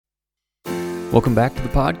Welcome back to the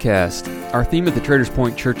podcast. Our theme at the Traders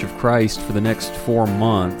Point Church of Christ for the next 4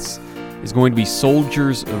 months is going to be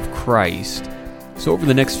Soldiers of Christ. So over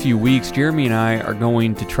the next few weeks, Jeremy and I are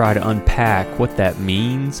going to try to unpack what that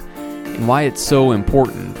means and why it's so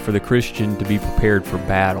important for the Christian to be prepared for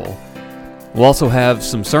battle. We'll also have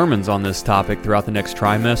some sermons on this topic throughout the next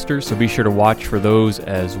trimester, so be sure to watch for those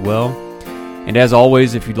as well. And as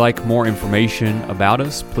always, if you'd like more information about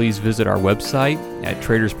us, please visit our website at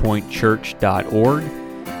traderspointchurch.org.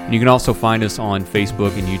 And you can also find us on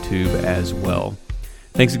Facebook and YouTube as well.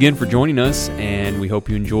 Thanks again for joining us, and we hope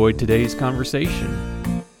you enjoyed today's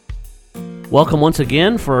conversation. Welcome once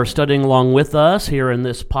again for studying along with us here in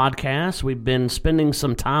this podcast. We've been spending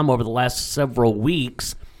some time over the last several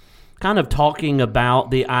weeks kind of talking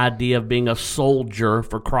about the idea of being a soldier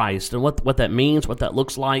for Christ and what that means, what that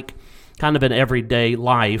looks like, kind of in everyday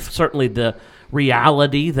life. Certainly the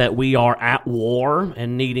reality that we are at war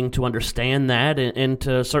and needing to understand that and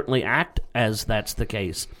to certainly act as that's the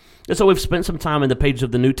case. And so we've spent some time in the pages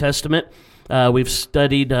of the New Testament. We've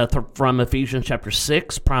studied from Ephesians chapter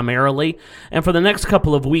 6 primarily. And for the next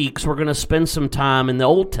couple of weeks, we're going to spend some time in the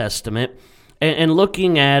Old Testament and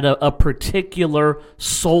looking at a particular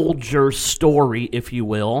soldier story, if you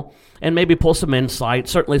will, and maybe pull some insight,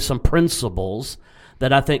 certainly some principles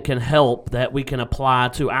that I think can help that we can apply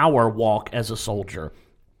to our walk as a soldier.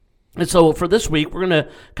 And so for this week, we're going to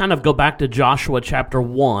kind of go back to Joshua chapter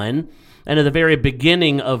 1, and at the very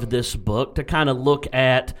beginning of this book to kind of look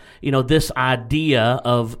at, this idea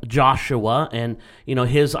of Joshua and,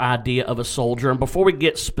 his idea of a soldier. And before we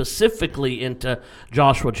get specifically into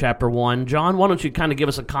Joshua chapter 1, John, why don't you kind of give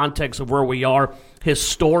us a context of where we are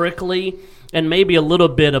historically and maybe a little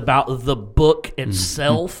bit about the book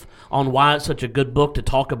itself, on why it's such a good book to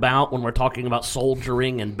talk about when we're talking about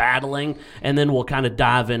soldiering and battling, and then we'll kind of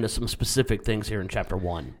dive into some specific things here in chapter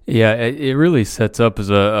 1. Yeah, it really sets up as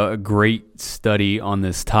a great study on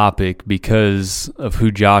this topic because of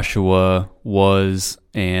who Joshua was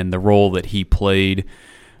and the role that he played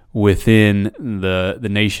within the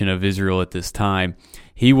nation of Israel at this time.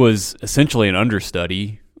 He was essentially an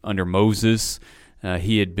understudy under Moses.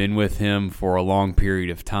 He had been with him for a long period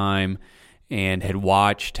of time and had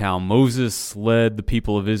watched how Moses led the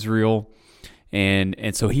people of Israel.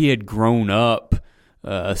 And so he had grown up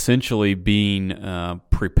essentially being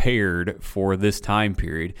prepared for this time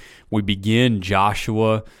period. We begin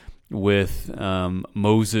Joshua with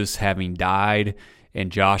Moses having died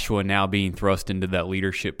and Joshua now being thrust into that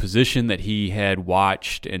leadership position that he had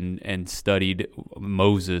watched and studied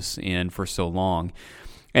Moses in for so long.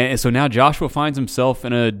 And so now Joshua finds himself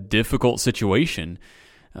in a difficult situation.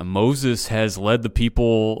 Moses has led the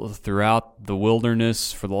people throughout the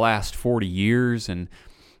wilderness for the last 40 years, and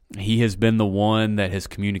he has been the one that has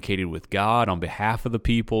communicated with God on behalf of the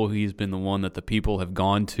people. He's been the one that the people have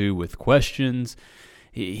gone to with questions.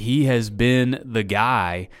 He has been the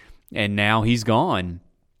guy, and now he's gone.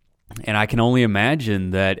 And I can only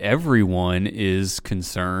imagine that everyone is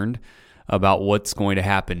concerned about what's going to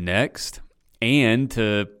happen next, and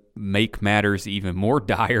to make matters even more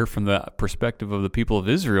dire from the perspective of the people of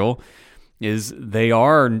Israel is they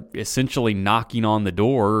are essentially knocking on the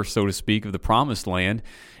door, so to speak, of the promised land,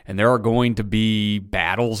 and there are going to be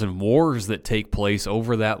battles and wars that take place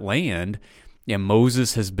over that land, and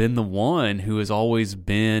Moses has been the one who has always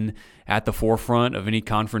been at the forefront of any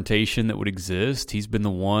confrontation that would exist. He's been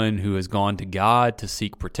the one who has gone to God to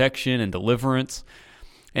seek protection and deliverance.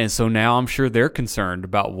 And so now I'm sure they're concerned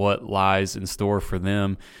about what lies in store for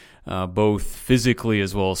them, both physically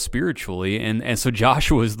as well as spiritually. And so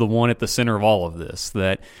Joshua is the one at the center of all of this,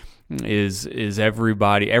 that is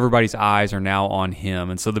everybody's eyes are now on him.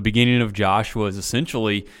 And so the beginning of Joshua is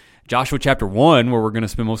essentially, Joshua chapter 1, where we're going to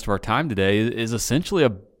spend most of our time today, is essentially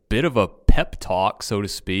a bit of a pep talk, so to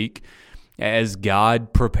speak, as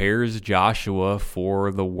God prepares Joshua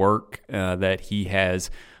for the work that he has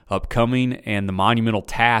upcoming and the monumental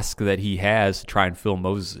task that he has to try and fill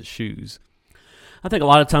Moses' shoes. I think a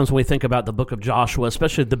lot of times when we think about the book of Joshua,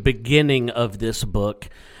 especially the beginning of this book,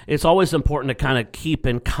 it's always important to kind of keep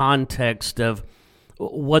in context of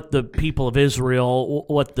what the people of Israel,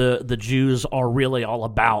 what the Jews are really all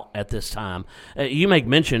about at this time. You make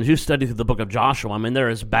mention, who studied through the book of Joshua, I mean, there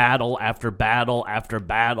is battle after battle after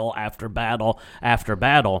battle after battle after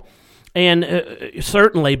battle. And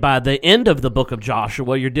certainly by the end of the book of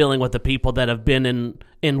Joshua, you're dealing with the people that have been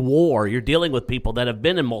in war. You're dealing with people that have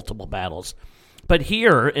been in multiple battles. But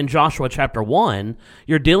here in Joshua chapter 1,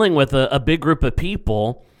 you're dealing with a big group of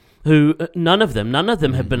people who none of them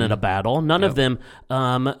have been in a battle. None of them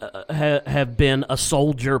have been a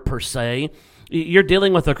soldier per se. You're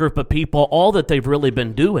dealing with a group of people, all that they've really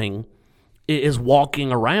been doing is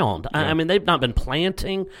walking around. Yeah. I mean, they've not been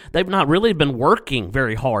planting. They've not really been working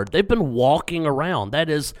very hard. They've been walking around.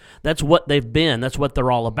 That's what they've been. That's what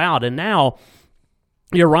they're all about. And now,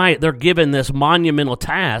 you're right, they're given this monumental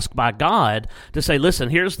task by God to say, listen,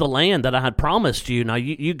 here's the land that I had promised you. Now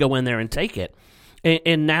you go in there and take it.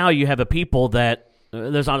 And now you have a people that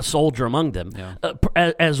there's not a soldier among them,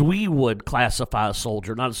 as we would classify a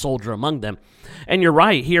soldier, not a soldier among them. And you're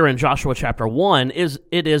right, here in Joshua chapter 1,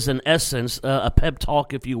 it is in essence a pep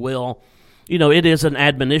talk, if you will. It is an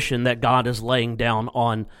admonition that God is laying down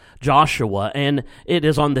on Joshua, and it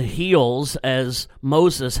is on the heels as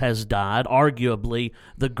Moses has died, arguably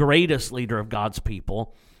the greatest leader of God's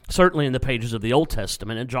people, certainly in the pages of the Old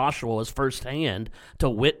Testament, and Joshua was firsthand to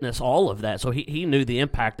witness all of that. So he knew the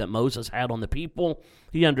impact that Moses had on the people.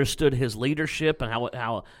 He understood his leadership and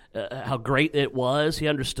how great it was. He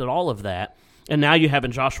understood all of that. And now you have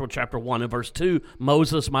in Joshua chapter 1 and verse 2,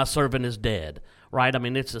 Moses, my servant, is dead. Right? I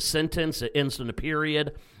mean, it's a sentence. It ends in a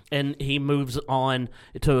period. And he moves on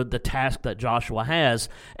to the task that Joshua has.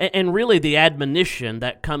 And really the admonition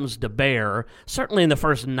that comes to bear, certainly in the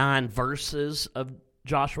first 9 verses of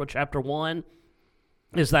Joshua chapter 1,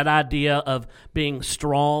 is that idea of being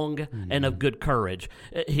strong and of good courage.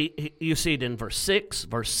 You see it in verse 6,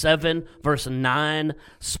 verse 7, verse 9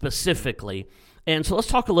 specifically. And so let's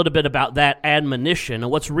talk a little bit about that admonition.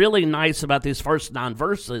 And what's really nice about these first 9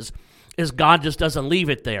 verses is God just doesn't leave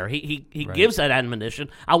it there. He right. gives that admonition.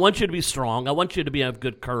 I want you to be strong. I want you to be of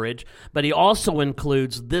good courage. But he also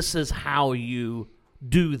includes, this is how you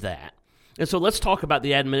do that. And so let's talk about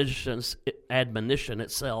the admonition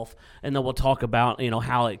itself, and then we'll talk about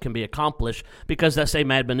how it can be accomplished, because that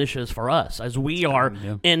same admonition is for us. As we are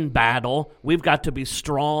in battle, we've got to be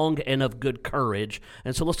strong and of good courage.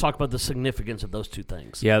 And so let's talk about the significance of those two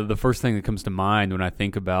things. Yeah, the first thing that comes to mind when I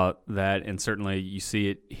think about that, and certainly you see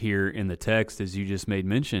it here in the text as you just made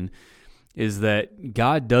mention, is that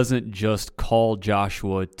God doesn't just call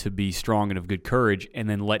Joshua to be strong and of good courage and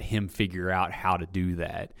then let him figure out how to do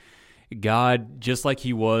that. God, just like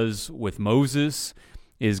he was with Moses,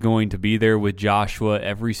 is going to be there with Joshua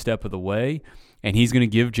every step of the way, and he's going to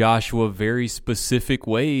give Joshua very specific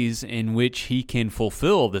ways in which he can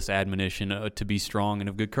fulfill this admonition to be strong and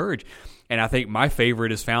of good courage. And I think my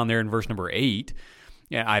favorite is found there in verse number 8.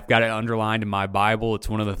 Yeah, I've got it underlined in my Bible. It's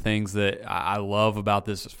one of the things that I love about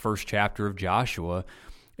this first chapter of Joshua,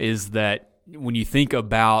 is that when you think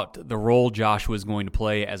about the role Joshua is going to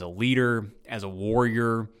play as a leader, as a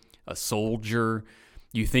warrior, a soldier,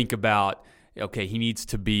 you think about, okay, he needs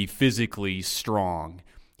to be physically strong.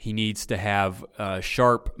 He needs to have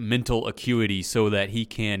sharp mental acuity so that he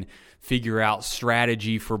can figure out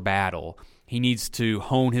strategy for battle. He needs to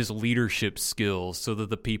hone his leadership skills so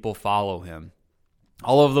that the people follow him.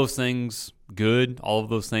 All of those things good, all of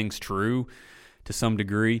those things true to some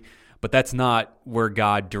degree, but that's not where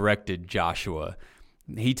God directed Joshua.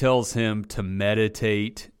 He tells him to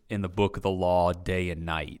meditate in the book of the law day and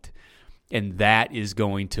night. And that is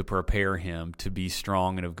going to prepare him to be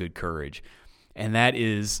strong and of good courage. And that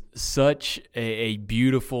is such a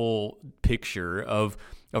beautiful picture of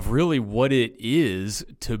really what it is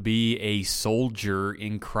to be a soldier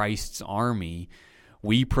in Christ's army.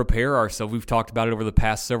 We prepare ourselves. We've talked about it over the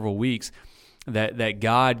past several weeks, that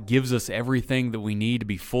God gives us everything that we need to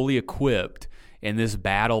be fully equipped in this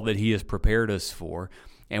battle that he has prepared us for.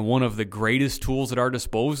 And one of the greatest tools at our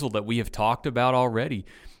disposal that we have talked about already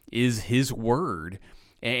is his word.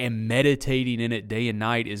 And meditating in it day and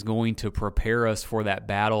night is going to prepare us for that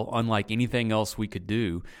battle unlike anything else we could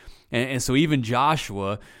do. And so even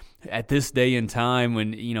Joshua, at this day and time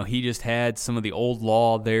when he just had some of the old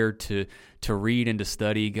law there to read and to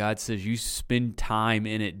study, God says you spend time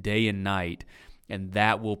in it day and night, and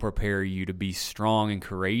that will prepare you to be strong and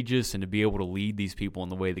courageous and to be able to lead these people in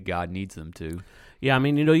the way that God needs them to. Yeah, I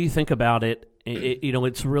mean, you think about it,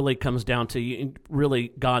 it's really comes down to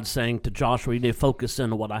really God saying to Joshua, you need to focus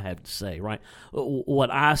in on what I have to say, right?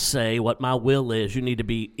 What I say, what my will is, you need to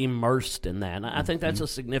be immersed in that. And I think that's a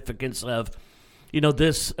significance of,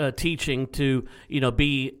 this teaching to,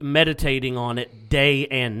 be meditating on it day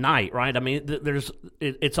and night, right? I mean,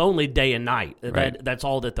 it's only day and night. Right. That's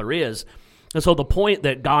all that there is. And so the point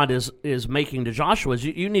that God is making to Joshua is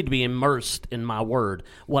you need to be immersed in my word,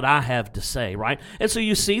 what I have to say, right? And so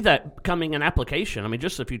you see that coming in application. I mean,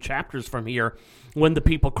 just a few chapters from here, when the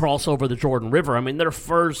people cross over the Jordan River, I mean, their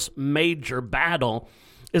first major battle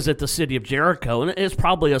is at the city of Jericho. And it's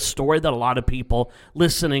probably a story that a lot of people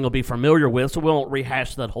listening will be familiar with, so we won't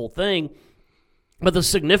rehash that whole thing. But the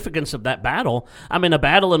significance of that battle, I mean, a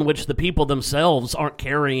battle in which the people themselves aren't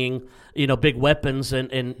carrying, big weapons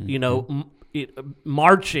and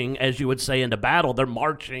marching, as you would say, into battle. They're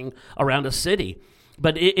marching around a city.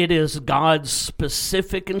 But it is God's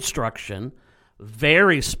specific instruction,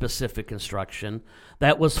 very specific instruction,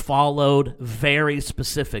 that was followed very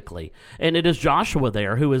specifically. And it is Joshua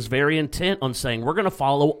there who is very intent on saying, we're going to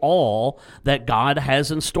follow all that God has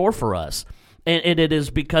in store for us. And it is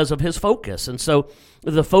because of his focus. And so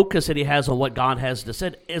the focus that he has on what God has to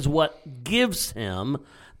say is what gives him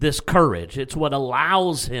this courage. It's what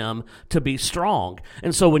allows him to be strong.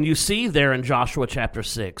 And so when you see there in Joshua chapter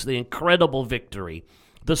 6, the incredible victory,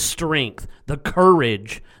 the strength, the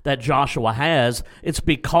courage that Joshua has, it's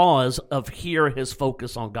because of his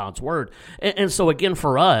focus on God's word. And so again,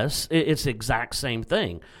 for us, it's the exact same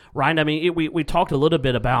thing, right? I mean, we talked a little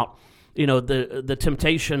bit about, the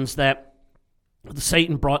temptations that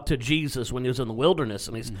Satan brought to Jesus when he was in the wilderness,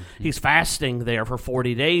 and he's fasting there for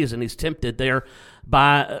 40 days, and he's tempted there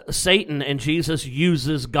by Satan, and Jesus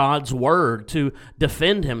uses God's word to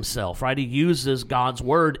defend himself, right? He uses God's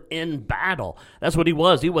word in battle. That's what he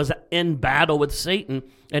was. He was in battle with Satan,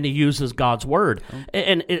 and he uses God's word.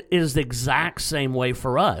 And it is the exact same way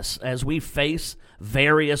for us as we face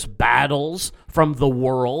various battles from the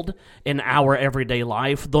world in our everyday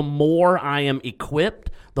life. The more I am equipped,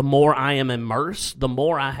 the more I am immersed, the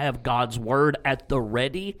more I have God's word at the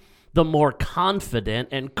ready, the more confident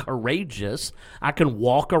and courageous I can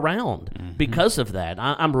walk around because of that.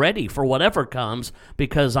 I'm ready for whatever comes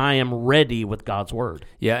because I am ready with God's word.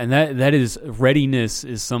 Yeah, and that is, readiness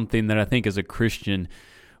is something that I think as a Christian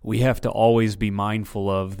we have to always be mindful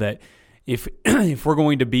of, that if we're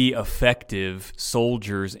going to be effective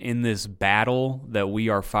soldiers in this battle that we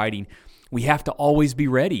are fighting, we have to always be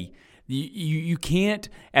ready. You can't,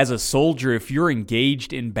 as a soldier, if you're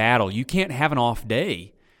engaged in battle, you can't have an off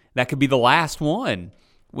day. That could be the last one.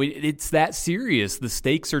 It's that serious. The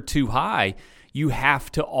stakes are too high. You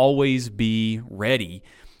have to always be ready.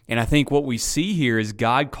 And I think what we see here is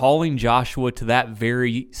God calling Joshua to that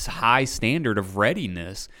very high standard of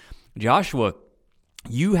readiness. Joshua,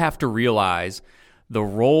 you have to realize the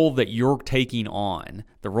role that you're taking on,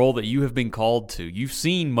 the role that you have been called to. You've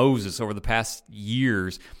seen Moses over the past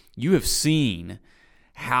years. You have seen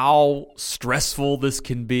how stressful this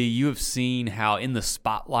can be. You have seen how in the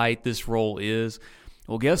spotlight this role is.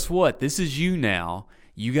 Well, guess what? This is you now.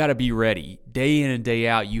 You got to be ready. Day in and day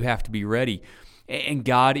out, you have to be ready. And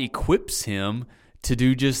God equips him to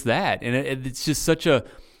do just that. And it's just such a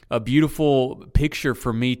beautiful picture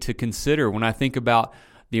for me to consider when I think about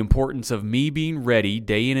the importance of me being ready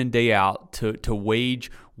day in and day out to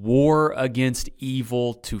wage war against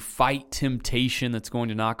evil, to fight temptation that's going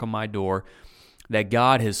to knock on my door, that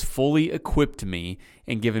God has fully equipped me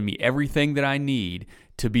and given me everything that I need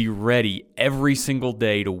to be ready every single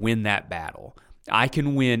day to win that battle. I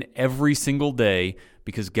can win every single day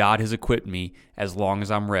because God has equipped me as long as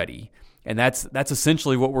I'm ready. And that's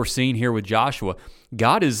essentially what we're seeing here with Joshua.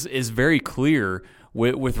 God is very clear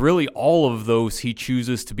with really all of those he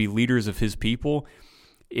chooses to be leaders of his people.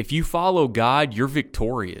 If you follow God, you're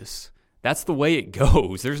victorious. That's the way it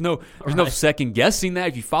goes. There's no second guessing that.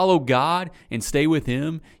 If you follow God and stay with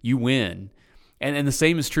him, you win. And the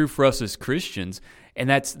same is true for us as Christians. And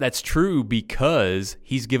that's true because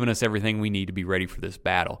he's given us everything we need to be ready for this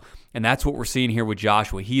battle. And that's what we're seeing here with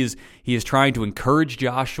Joshua. He is trying to encourage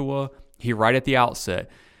Joshua here right at the outset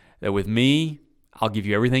that with me, I'll give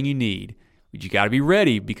you everything you need. But you got to be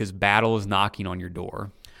ready because battle is knocking on your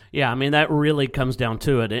door. Yeah, I mean, that really comes down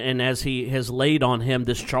to it. And as he has laid on him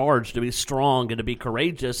this charge to be strong and to be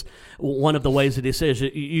courageous, one of the ways that he says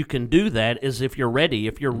you can do that is if you're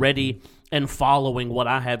ready and following what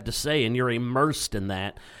I have to say, and you're immersed in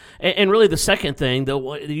that. And really the second thing,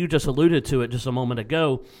 you just alluded to it just a moment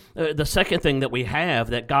ago, the second thing that we have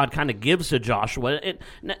that God kind of gives to Joshua,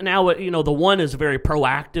 now, the one is very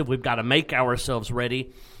proactive. We've got to make ourselves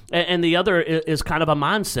ready. And the other is kind of a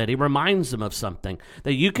mindset. He reminds them of something,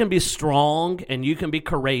 that you can be strong and you can be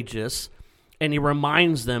courageous. And he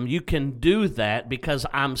reminds them, you can do that because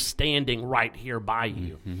I'm standing right here by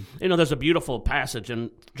you. Mm-hmm. There's a beautiful passage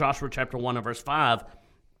in Joshua chapter 1 and verse 5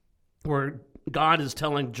 where God is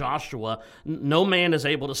telling Joshua, no man is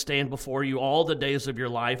able to stand before you all the days of your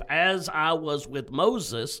life. As I was with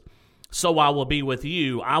Moses, so I will be with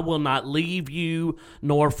you. I will not leave you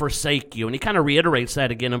nor forsake you. And he kind of reiterates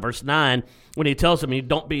that again in verse 9 when he tells them,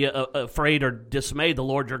 don't be afraid or dismayed. The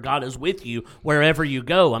Lord your God is with you wherever you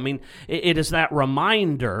go. I mean, it is that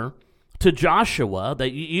reminder to Joshua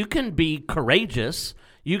that you can be courageous,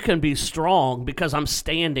 you can be strong because I'm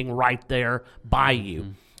standing right there by you.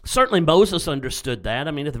 Mm-hmm. Certainly Moses understood that.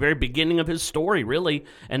 I mean, at the very beginning of his story, really,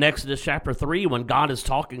 in Exodus chapter 3, when God is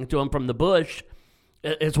talking to him from the bush,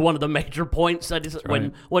 It's one of the major points that is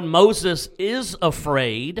right. when Moses is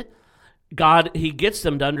afraid, God, he gets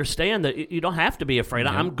them to understand that you don't have to be afraid.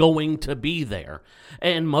 Yeah. I'm going to be there.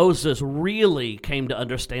 And Moses really came to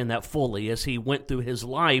understand that fully as he went through his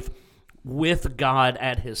life with God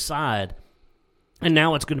at his side. And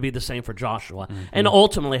now it's going to be the same for Joshua. Mm-hmm. And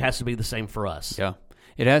ultimately has to be the same for us. Yeah,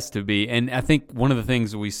 it has to be. And I think one of the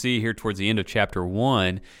things that we see here towards the end of chapter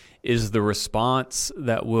 1 is the response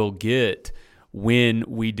that we'll get when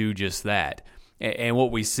we do just that. And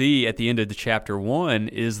what we see at the end of the chapter 1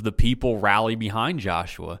 is the people rally behind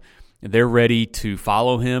Joshua. They're ready to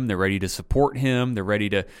follow him. They're ready to support him. They're ready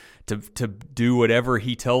to do whatever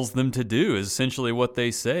he tells them to do, is essentially what they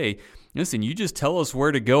say. Listen, you just tell us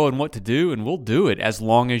where to go and what to do, and we'll do it as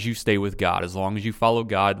long as you stay with God, as long as you follow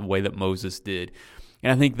God the way that Moses did.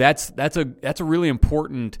 And I think that's a really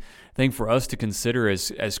important thing for us to consider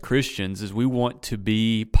as Christians, is we want to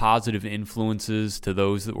be positive influences to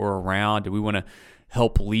those that we're around. We want to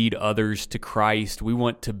help lead others to Christ. We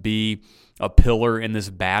want to be a pillar in this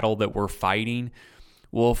battle that we're fighting.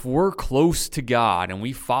 Well, if we're close to God and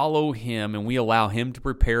we follow him and we allow him to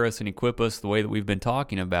prepare us and equip us the way that we've been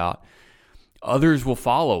talking about, others will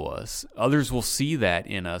follow us. Others will see that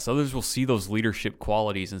in us. Others will see those leadership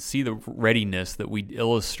qualities and see the readiness that we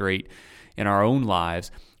illustrate in our own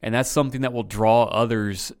lives. And that's something that will draw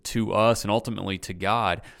others to us and ultimately to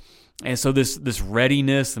God. And so this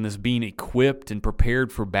readiness and this being equipped and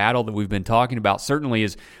prepared for battle that we've been talking about certainly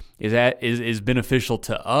is beneficial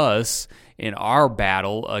to us in our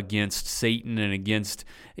battle against Satan and against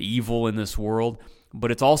evil in this world. But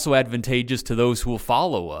it's also advantageous to those who will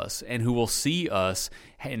follow us and who will see us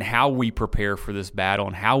and how we prepare for this battle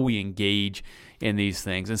and how we engage in these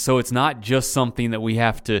things. And so it's not just something that we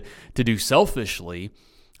have to do selfishly,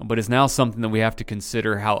 but it's now something that we have to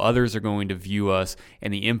consider how others are going to view us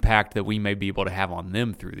and the impact that we may be able to have on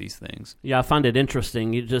them through these things. Yeah, I find it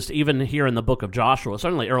interesting. You just, even here in the book of Joshua,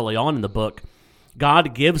 certainly early on in the book,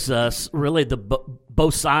 God gives us really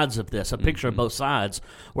both sides of this, a picture of both sides,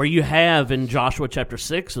 where you have in Joshua chapter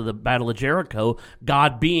 6 of the Battle of Jericho,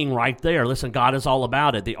 God being right there. Listen, God is all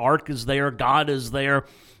about it. The ark is there. God is there.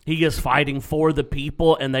 He is fighting for the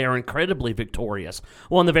people, and they are incredibly victorious.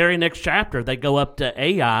 Well, in the very next chapter, they go up to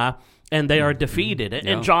Ai, and they are defeated.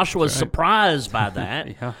 Yeah, and Joshua is right. surprised by that.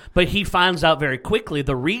 Yeah. But he finds out very quickly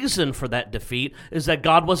the reason for that defeat is that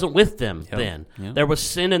God wasn't with them then. Yeah. There was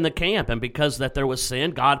sin in the camp, and because that there was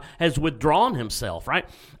sin, God has withdrawn himself, right?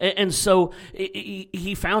 And so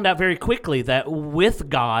he found out very quickly that with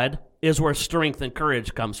God is where strength and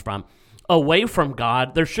courage comes from. Away from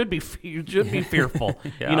God, you should be fearful,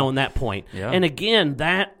 Yeah. In that point. Yeah. And again,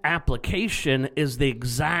 that application is the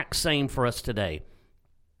exact same for us today.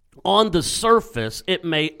 On the surface, it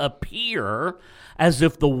may appear as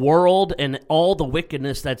if the world and all the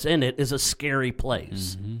wickedness that's in it is a scary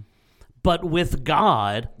place. Mm-hmm. But with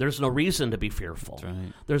God, there's no reason to be fearful. That's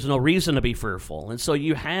right. There's no reason to be fearful. And so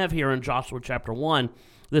you have here in Joshua chapter 1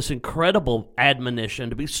 this incredible admonition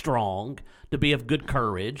to be strong, to be of good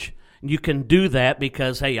courage. You can do that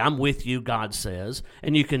because, hey, I'm with you, God says.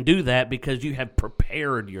 And you can do that because you have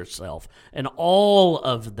prepared yourself. And all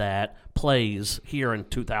of that plays here in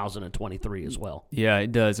 2023 as well. Yeah,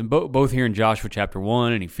 it does. And both here in Joshua chapter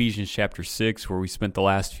 1 and Ephesians chapter 6, where we spent the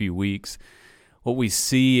last few weeks, what we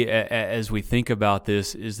see as we think about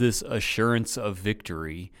this is this assurance of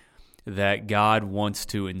victory that God wants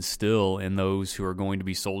to instill in those who are going to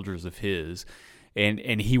be soldiers of his.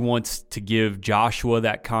 And he wants to give Joshua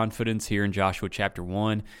that confidence here in Joshua chapter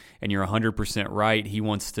 1. And you're 100% right. He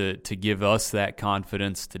wants to give us that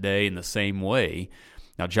confidence today in the same way.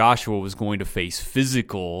 Now, Joshua was going to face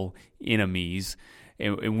physical enemies,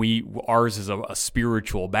 and ours is a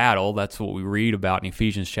spiritual battle. That's what we read about in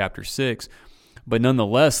Ephesians chapter 6. But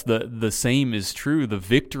nonetheless, the same is true. The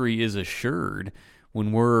victory is assured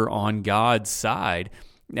when we're on God's side.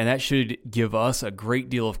 And that should give us a great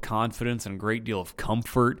deal of confidence and a great deal of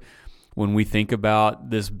comfort when we think about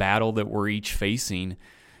this battle that we're each facing,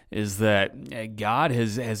 is that God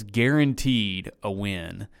has guaranteed a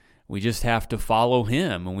win. We just have to follow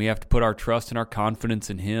him, and we have to put our trust and our confidence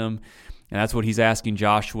in him. And that's what he's asking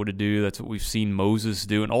Joshua to do. That's what we've seen Moses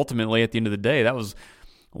do. And ultimately, at the end of the day, that was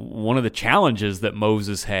one of the challenges that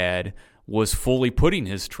Moses had, was fully putting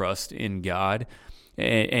his trust in God.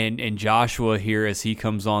 And Joshua here, as he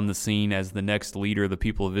comes on the scene as the next leader of the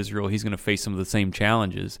people of Israel, he's going to face some of the same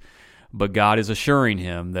challenges. But God is assuring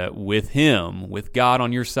him that with him, with God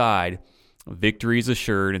on your side, victory is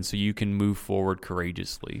assured, and so you can move forward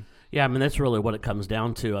courageously. Yeah, I mean, that's really what it comes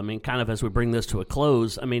down to. I mean, kind of as we bring this to a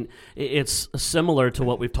close, I mean, it's similar to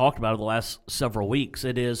what we've talked about over the last several weeks.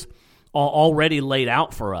 It is already laid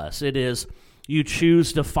out for us. It is you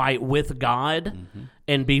choose to fight with God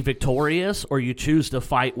and be victorious, or you choose to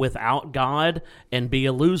fight without God and be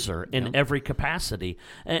a loser in every capacity.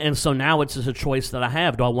 And so now it's just a choice that I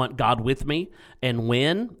have. Do I want God with me and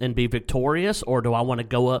win and be victorious, or do I want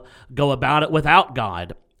to go about it without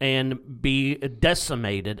God and be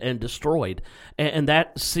decimated and destroyed? And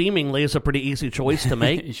that seemingly is a pretty easy choice to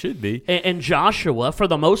make. It should be. And Joshua, for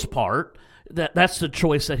the most part, that's the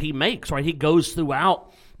choice that he makes, right? He goes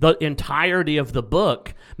throughout the entirety of the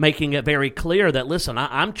book, making it very clear that, listen,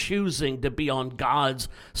 I'm choosing to be on God's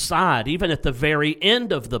side. Even at the very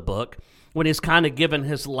end of the book, when he's kind of given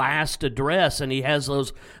his last address, and he has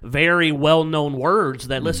those very well-known words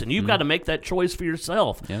that, listen, you've got to make that choice for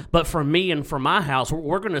yourself. Yeah. But for me and for my house,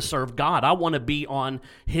 we're going to serve God. I want to be on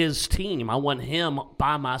his team. I want him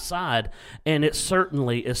by my side. And it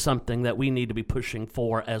certainly is something that we need to be pushing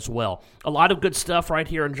for as well. A lot of good stuff right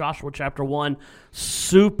here in Joshua chapter 1.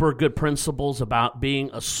 Super good principles about being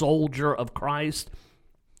a soldier of Christ.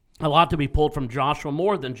 A lot to be pulled from Joshua,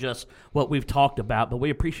 more than just what we've talked about. But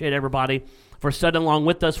we appreciate everybody for studying along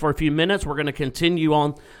with us for a few minutes. We're going to continue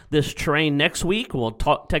on this train next week. We'll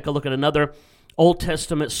take a look at another Old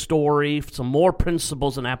Testament story, some more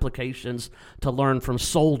principles and applications to learn from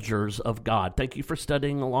soldiers of God. Thank you for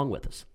studying along with us.